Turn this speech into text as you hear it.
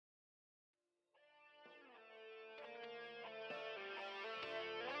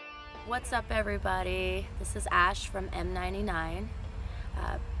What's up, everybody? This is Ash from M99.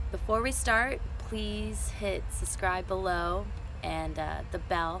 Before we start, please hit subscribe below and the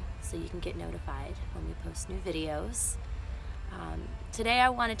bell so you can get notified when we post new videos. Today I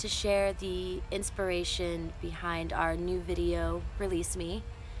wanted to share the inspiration behind our new video, Release Me.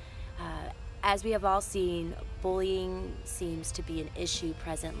 As we have all seen, bullying seems to be an issue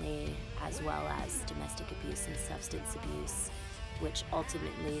presently, as well as domestic abuse and substance abuse, which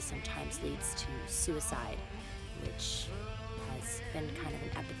ultimately sometimes leads to suicide, which has been kind of an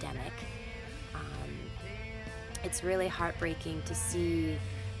epidemic. It's really heartbreaking to see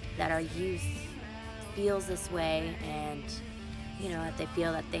that our youth feels this way, and that they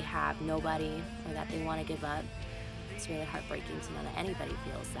feel that they have nobody or that they want to give up. It's really heartbreaking to know that anybody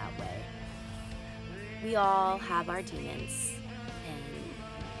feels that way. We all have our demons, and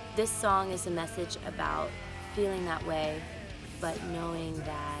this song is a message about feeling that way, but knowing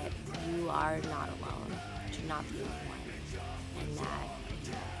that you are not alone, that you're not the only one, and that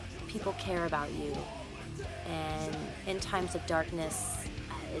people care about you. And in times of darkness,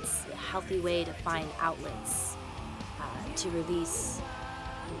 it's a healthy way to find outlets, to release.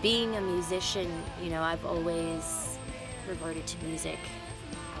 Being a musician, I've always reverted to music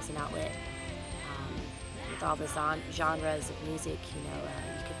as an outlet. With all the genres of music, you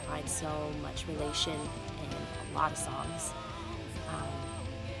can find so much relation in a lot of songs.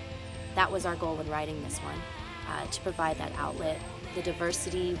 That was our goal when writing this one, to provide that outlet. The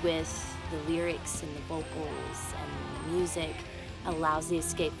diversity with the lyrics and the vocals and the music allows the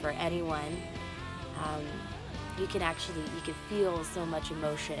escape for anyone. You can feel so much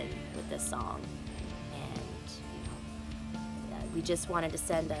emotion with this song, and we just wanted to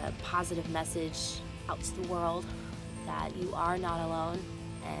send a positive message out to the world that you are not alone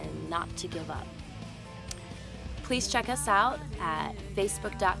and not to give up. Please check us out at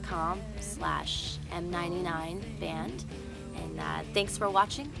facebook.com/M99band, and thanks for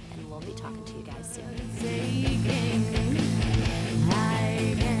watching, and we'll be talking to you guys soon.